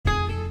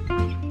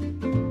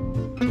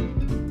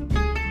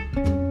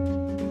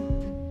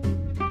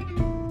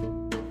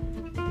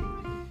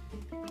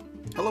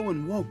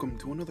and welcome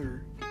to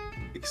another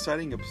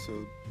exciting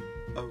episode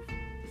of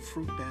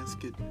Fruit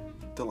Basket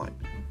Delight.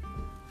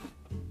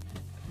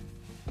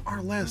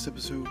 Our last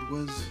episode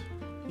was,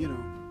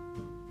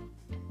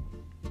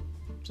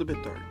 it's a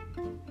bit dark,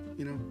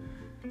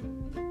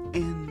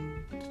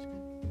 and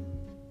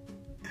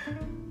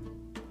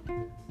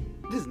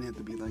it doesn't have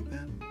to be like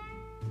that.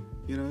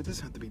 It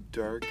doesn't have to be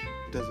dark,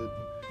 does it?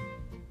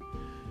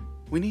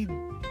 We need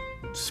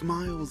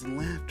smiles and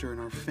laughter in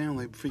our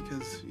family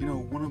because,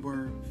 one of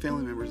our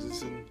family members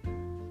is in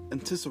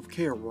intensive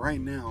care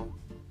right now,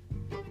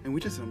 and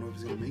we just don't know if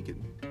he's going to make it,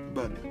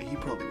 but he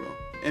probably will.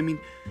 I mean,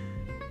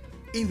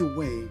 either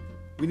way,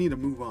 we need to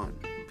move on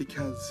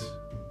because,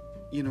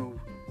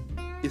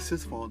 it's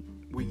his fault.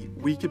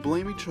 We could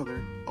blame each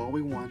other all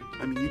we want.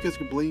 I mean, you guys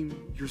could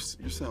blame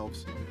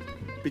yourselves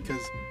because,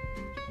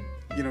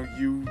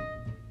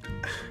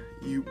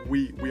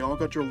 we all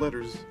got your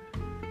letters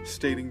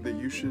stating that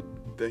he should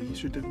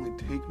definitely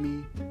take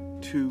me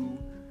to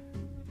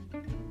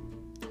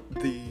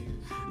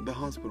the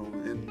hospital,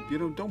 and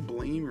don't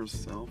blame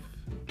yourself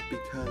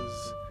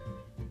because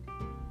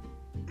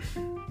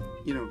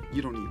you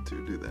don't need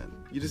to do that.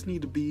 You just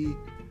need to be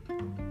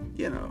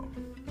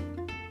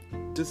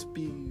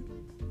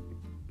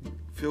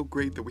feel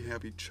great that we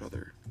have each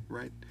other,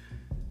 right?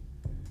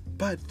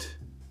 But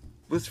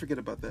let's forget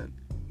about that.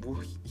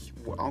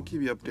 I'll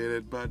keep you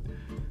updated, but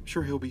I'm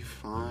sure he'll be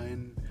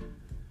fine.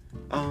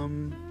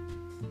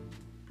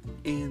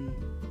 And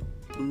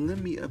let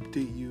me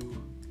update you.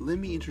 Let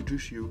me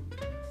introduce you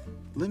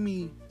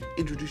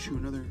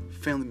another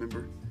family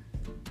member.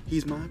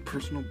 He's my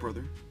personal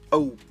brother.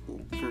 Oh,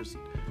 well, first,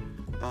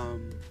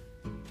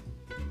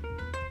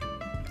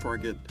 before I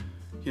get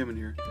him in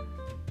here,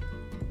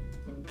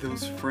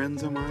 those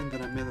friends of mine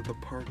that I met at the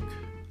park,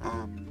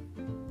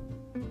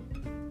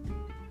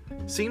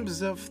 seems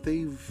as if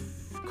they've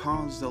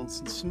caused a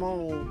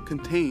small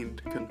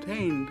contained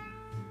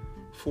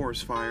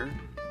forest fire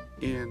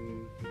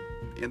in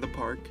the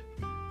park.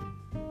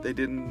 They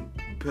didn't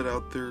put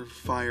out their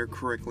fire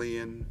correctly,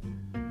 and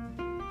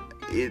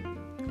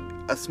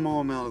a small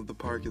amount of the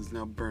park is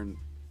now burned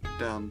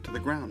down to the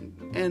ground.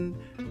 And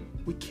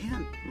we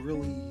can't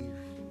really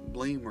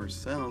blame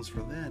ourselves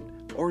for that,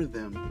 or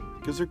them,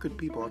 because they're good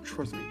people.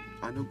 Trust me,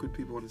 I know good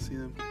people want to see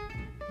them.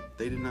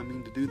 They did not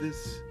mean to do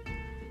this.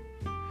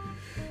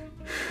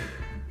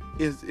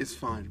 It's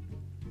fine.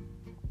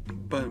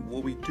 But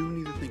what we do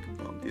need to think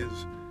about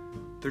is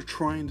they're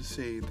trying to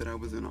say that I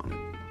was in on it.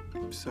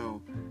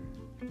 So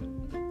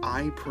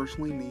I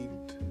personally need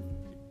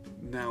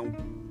now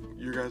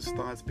your guys'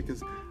 thoughts,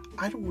 because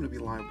I don't want to be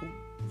liable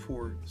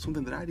for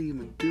something that I didn't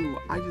even do.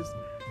 I just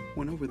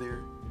went over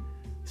there,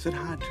 said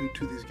hi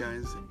to these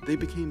guys. They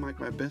became like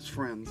my best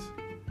friends,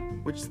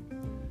 which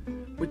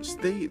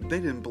they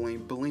didn't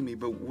believe me,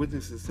 but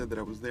witnesses said that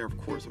I was there. Of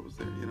course I was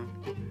there,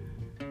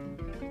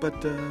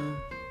 But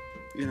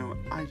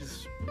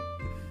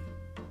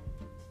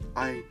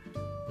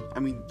I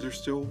mean, they're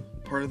still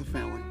part of the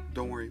family.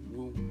 Don't worry.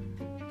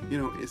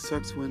 It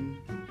sucks when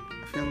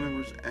family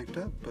members act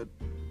up, but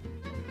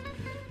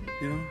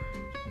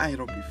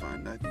it'll be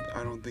fine.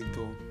 I don't think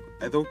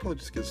they'll probably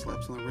just get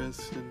slaps on the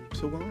wrist, and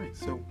so will I.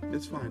 So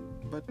it's fine.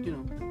 But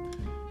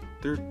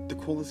they're the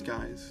coolest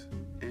guys,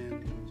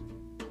 and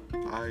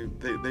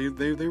they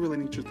really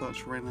need your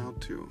thoughts right now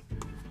too.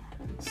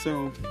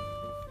 So,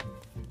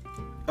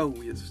 oh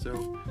yes.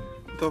 So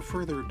without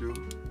further ado,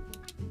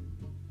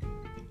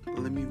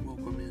 let me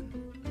welcome in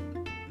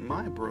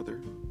my brother.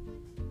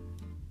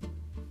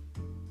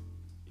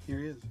 Here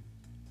he is.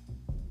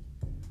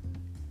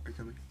 Are you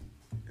coming?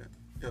 Yeah.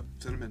 Yep,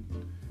 send him in.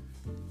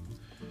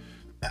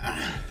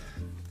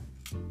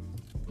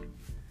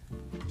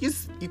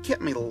 You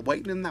kept me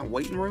waiting in that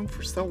waiting room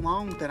for so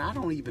long that I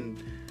don't even.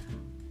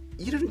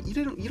 You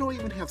don't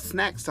even have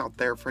snacks out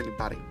there for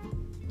anybody.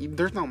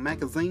 There's no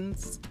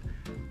magazines.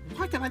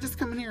 Why can't I just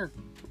come in here?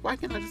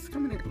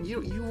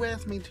 You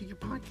asked me to your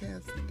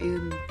podcast,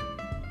 and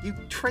you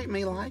treat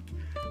me like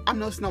I'm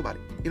no nobody.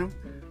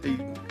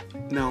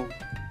 No,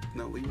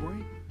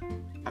 Leroy.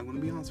 I'm gonna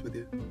be honest with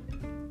you.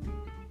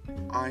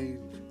 I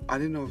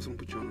didn't know I was gonna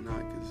put you on or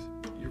not, because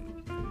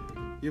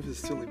you have this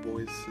silly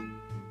voice, and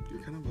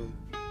you're kind of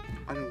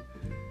I don't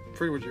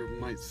forget what you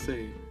might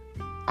say.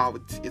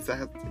 Is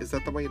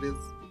that the way it is?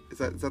 Is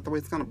that the way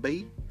it's gonna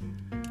be?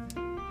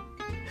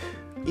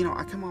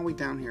 I come all the way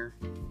down here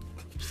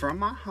from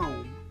my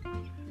home,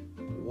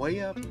 way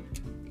up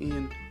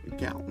in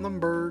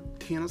Gatlinburg,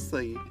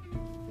 Tennessee,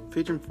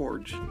 Pigeon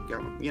Forge.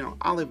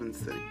 I live in the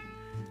city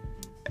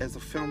as a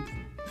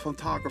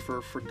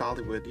photographer for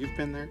Dollywood. You've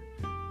been there?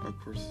 Of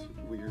course,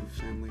 we're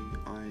family.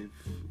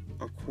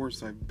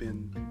 I've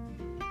been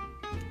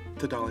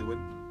to Dollywood.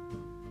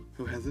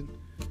 Who hasn't?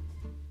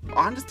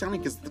 I'm just telling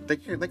you because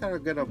they got a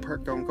good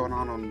perk going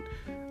on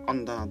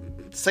the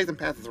season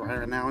passes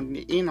right now,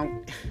 and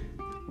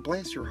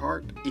bless your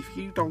heart, if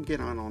you don't get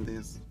on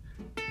this,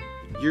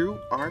 you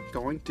are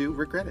going to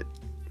regret it.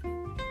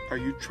 Are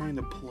you trying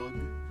to plug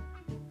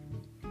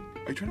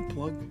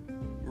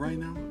right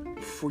now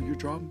for your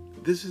job.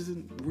 This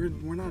isn't,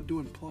 we're not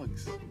doing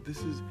plugs.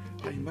 This is,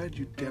 I invited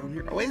you down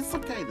here. Oh, it's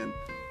okay then.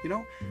 You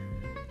know,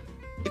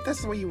 if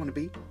that's the way you want to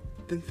be,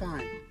 then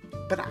fine.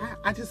 But I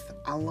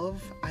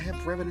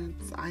have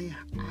reverence. I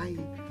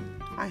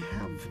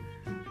have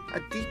a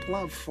deep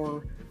love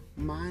for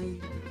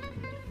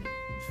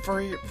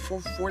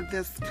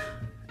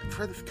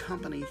this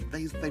company.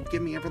 They've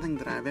given me everything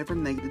that I've ever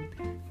needed.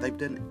 They've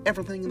done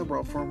everything in the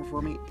world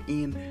for me,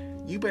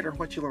 and you better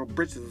watch your little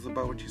britches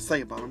about what you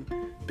say about them,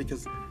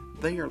 because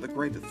they are the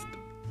greatest.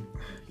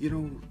 You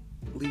know,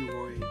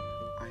 Leroy,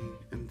 I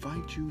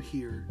invite you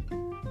here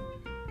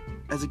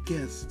as a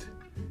guest,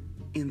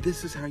 and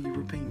this is how you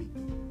repay me.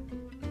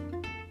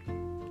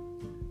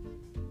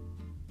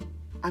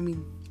 I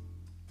mean,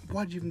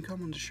 why'd you even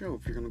come on the show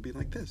if you're gonna be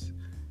like this?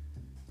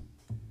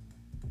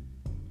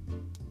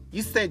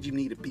 You said you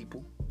needed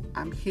people.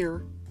 I'm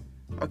here,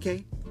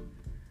 okay?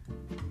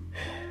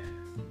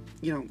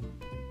 You know,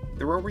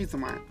 the real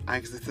reason why I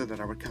actually said that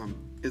I would come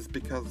is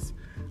because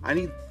I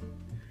need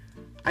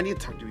to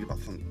talk to you about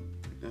something.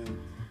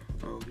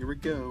 Oh, here we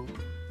go.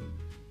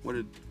 What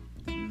did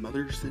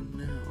Mother say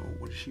now?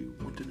 What does she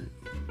want to know?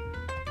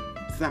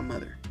 It's not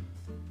Mother.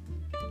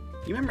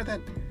 You remember that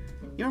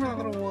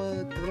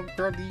little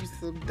girl that used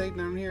to date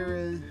down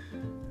here?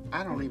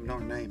 I don't even know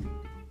her name.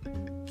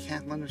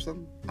 Kathleen or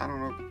something? I don't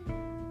know.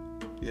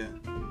 Yeah.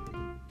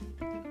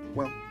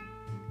 Well,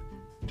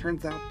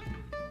 turns out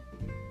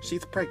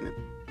she's pregnant,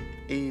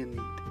 and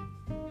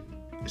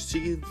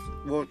she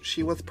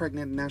was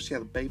pregnant, and now she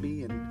had a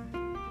baby, and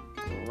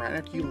right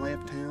after you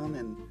left town,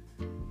 and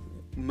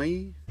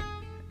me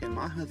and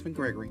my husband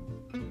Gregory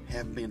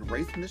have been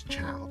raising this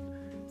child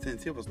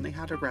since it was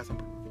knee-high to a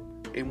grasshopper,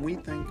 and we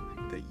think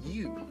that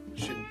you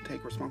should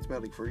take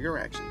responsibility for your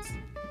actions.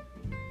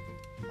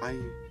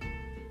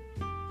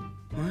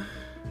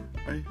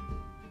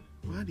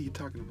 What are you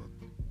talking about?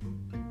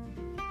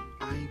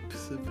 I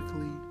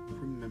specifically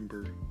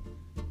remember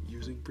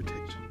using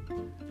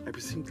protection. I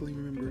specifically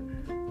remember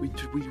we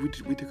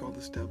took all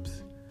the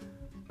steps.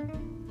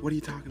 What are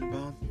you talking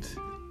about?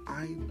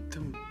 I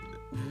don't.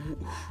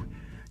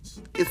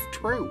 It's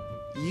true.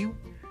 You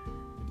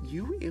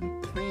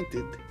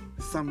implanted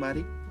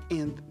somebody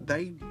and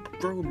they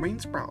grew a brain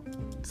sprout.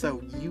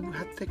 So you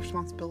have to take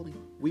responsibility.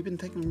 We've been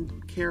taking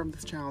care of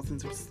this child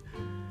since it was,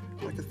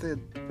 like I said,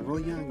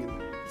 really young.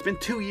 And it's been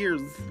 2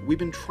 years. We've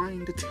been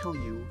trying to tell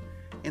you,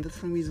 and that's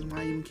the reason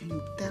why I even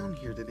came down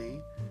here today.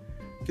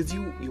 Because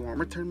you won't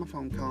return my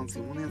phone calls,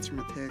 you won't answer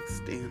my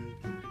text, and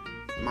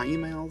my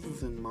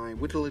emails, and my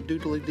whittly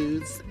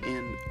doos,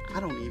 and I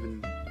don't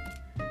even...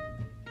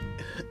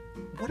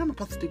 What am I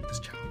supposed to do with this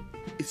child?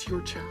 It's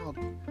your child.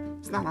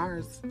 It's not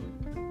ours.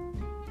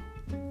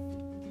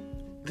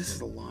 This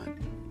is a lot.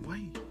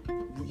 Why?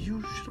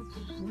 You should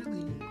have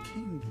really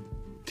came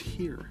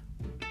here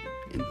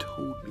and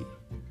told me.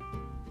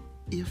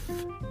 If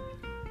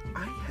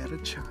I had a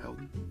child,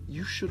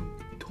 you should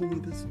have told me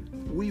this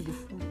way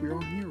before we were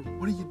on here.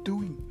 What are you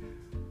doing?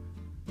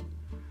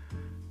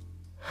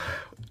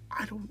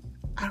 I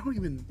don't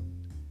even...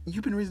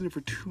 You've been raising it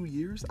for 2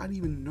 years? I didn't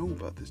even know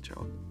about this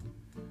child.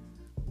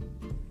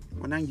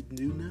 Well, now you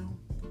do know,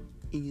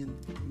 and you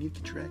need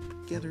to get your act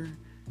together,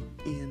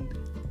 and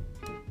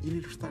you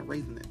need to start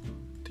raising it.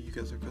 Do you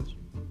guys are cousins?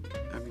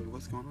 I mean,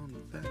 what's going on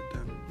with that?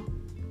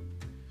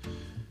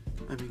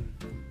 I mean,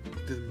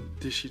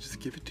 did she just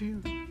give it to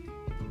you?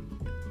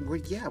 Well,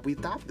 yeah, we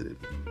adopted it,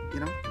 you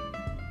know?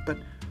 But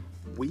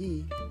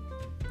we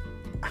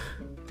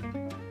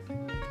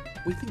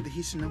think that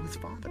he should know his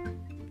father,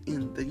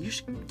 and that you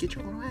should get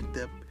your own act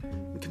up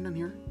and come down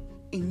here,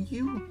 and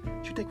you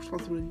should take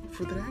responsibility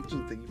for the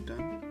actions that you've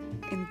done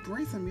and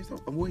raise them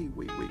yourself. Wait.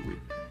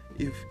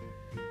 If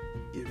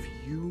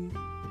you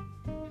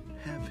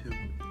have him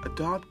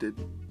adopted,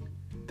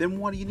 then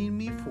what do you need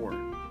me for?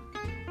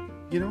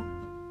 You know?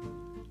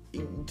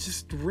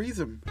 Just raise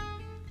him.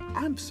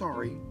 I'm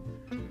sorry,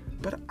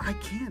 but I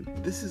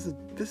can't. This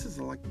is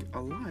like a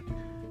lot.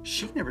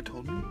 She never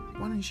told me.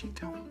 Why didn't she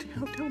tell me?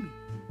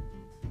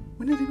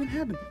 When did it even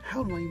happen?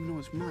 How do I even know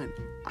it's mine?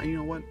 You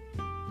know what?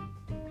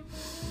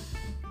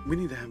 We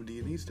need to have a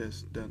DNA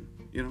test done.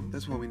 You know,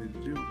 that's what we need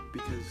to do,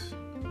 because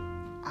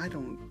I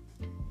don't...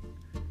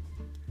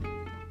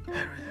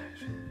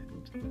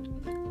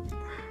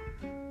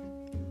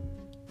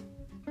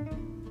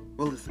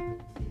 Well, listen.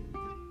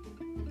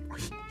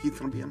 He's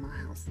gonna be at my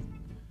house.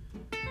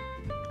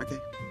 Okay?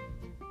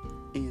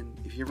 And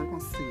if you ever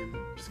want to see him,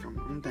 just come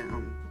on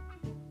down.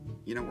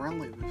 You know where I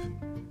live.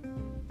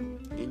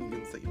 And you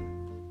can see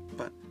him.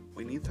 But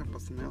we need to talk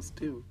about something else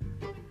too.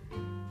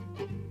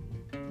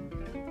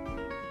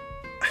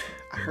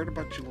 I heard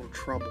about your little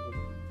trouble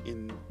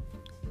in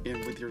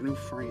with your new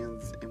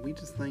friends, and we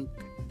just think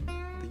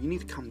that you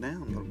need to calm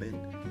down a little bit.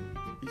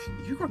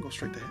 You're gonna go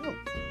straight to hell,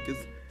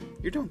 because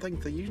you're doing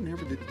things that you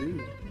never did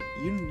do.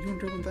 You're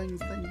doing things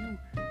that you...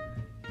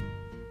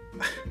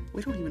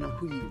 We don't even know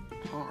who you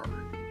are,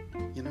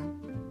 you know?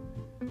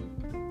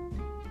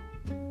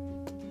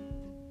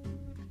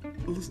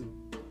 Listen,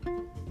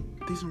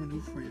 these are my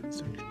new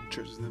friends. Don't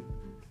judge them.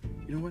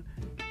 You know what?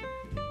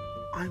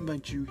 I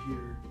invite you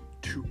here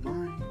to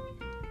my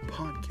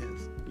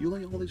podcast. You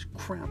lay all this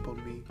crap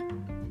on me.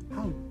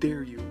 How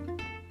dare you?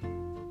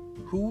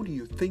 Who do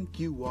you think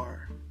you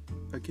are?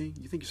 Okay?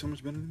 You think you're so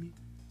much better than me?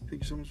 You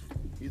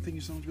think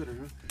you're so much better,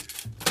 huh?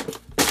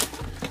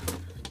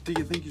 Do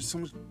you think you're so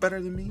much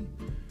better than me?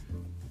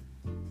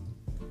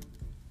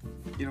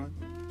 You know what?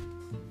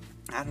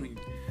 I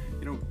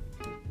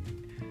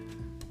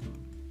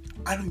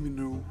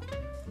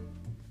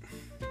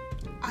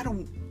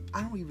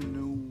don't even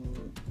know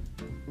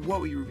what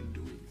we were even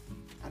doing.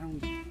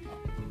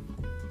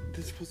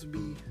 This is supposed to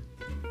be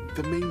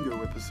the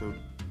mango episode.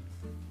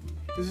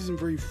 This isn't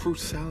very fruit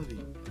salady.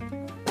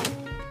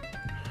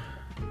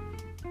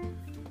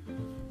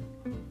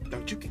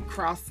 Don't you get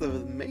cross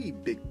with me,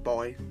 big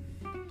boy.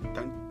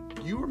 Don't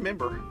you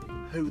remember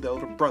who the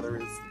older brother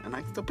is? And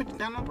I can still put you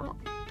down, bro.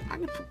 I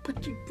can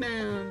put you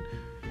down.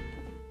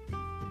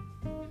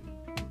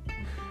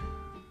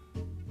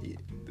 Yeah,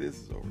 this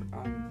is over.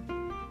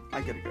 I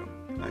gotta go.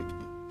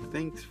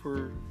 Thanks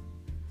for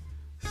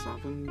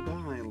stopping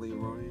by,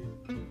 Leroy.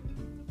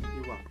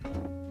 You're welcome.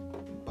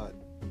 But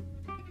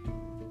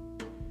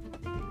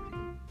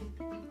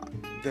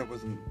that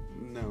was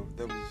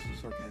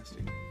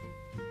sarcastic.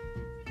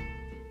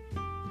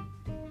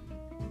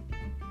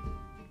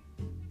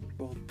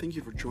 Well, thank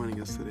you for joining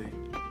us today.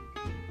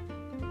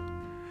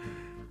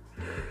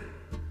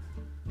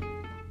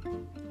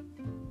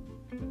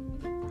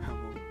 Have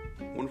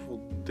a wonderful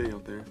day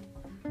out there.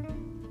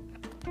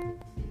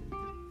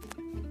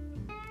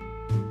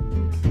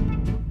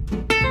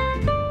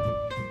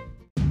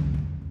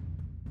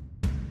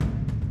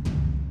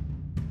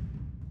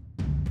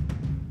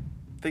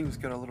 Things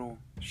got a little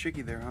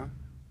shaky there,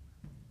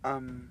 huh?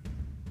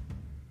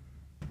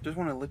 Just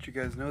want to let you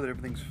guys know that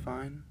everything's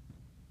fine.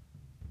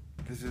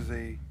 This is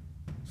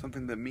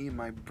something that me and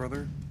my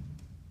brother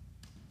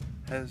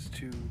has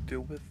to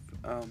deal with.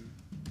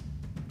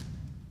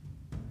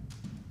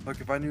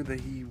 Look, if I knew that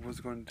he was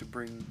going to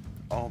bring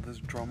all this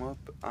drama up,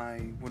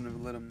 I wouldn't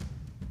have let him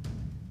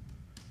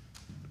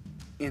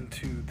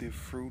into the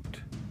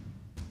Fruit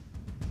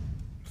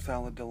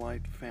Salad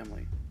Delight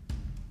family.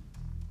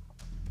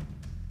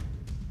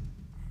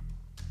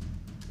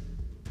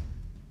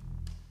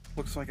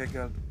 Looks like I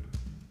got...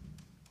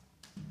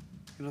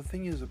 the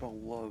thing is about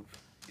love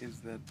is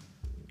that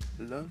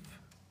love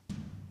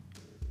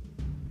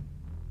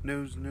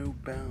knows no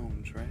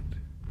bounds, right?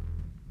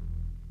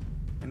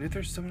 And if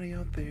there's somebody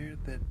out there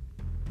that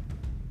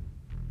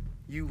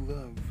you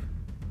love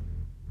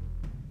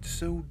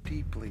so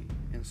deeply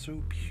and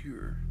so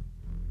pure,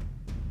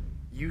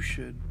 you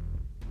should,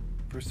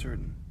 for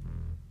certain,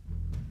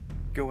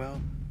 go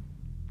out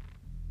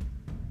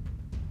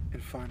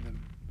and find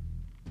them.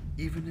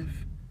 Even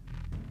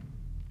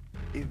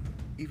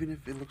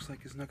if it looks like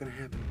it's not gonna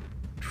happen,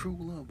 true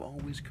love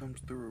always comes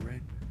through,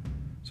 right?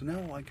 So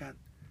now I got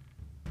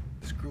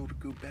this girl to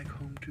go back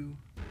home to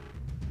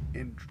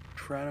and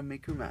try to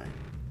make her mine.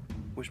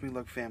 Wish me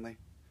luck, family.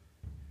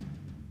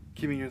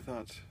 Give me your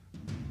thoughts.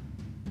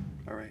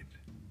 Alright,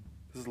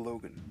 this is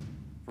Logan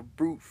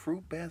for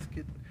Fruit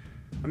Basket.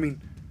 I can't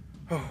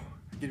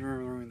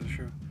remember the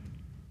show.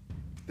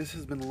 This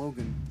has been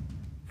Logan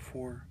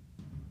for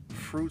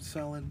Fruit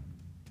Salad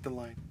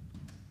Delight.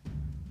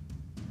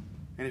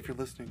 And if you're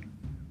listening,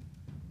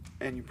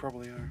 and you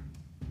probably are,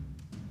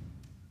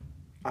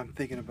 I'm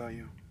thinking about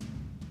you,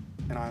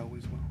 and I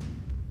always will,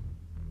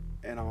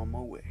 and I'm on my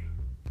way.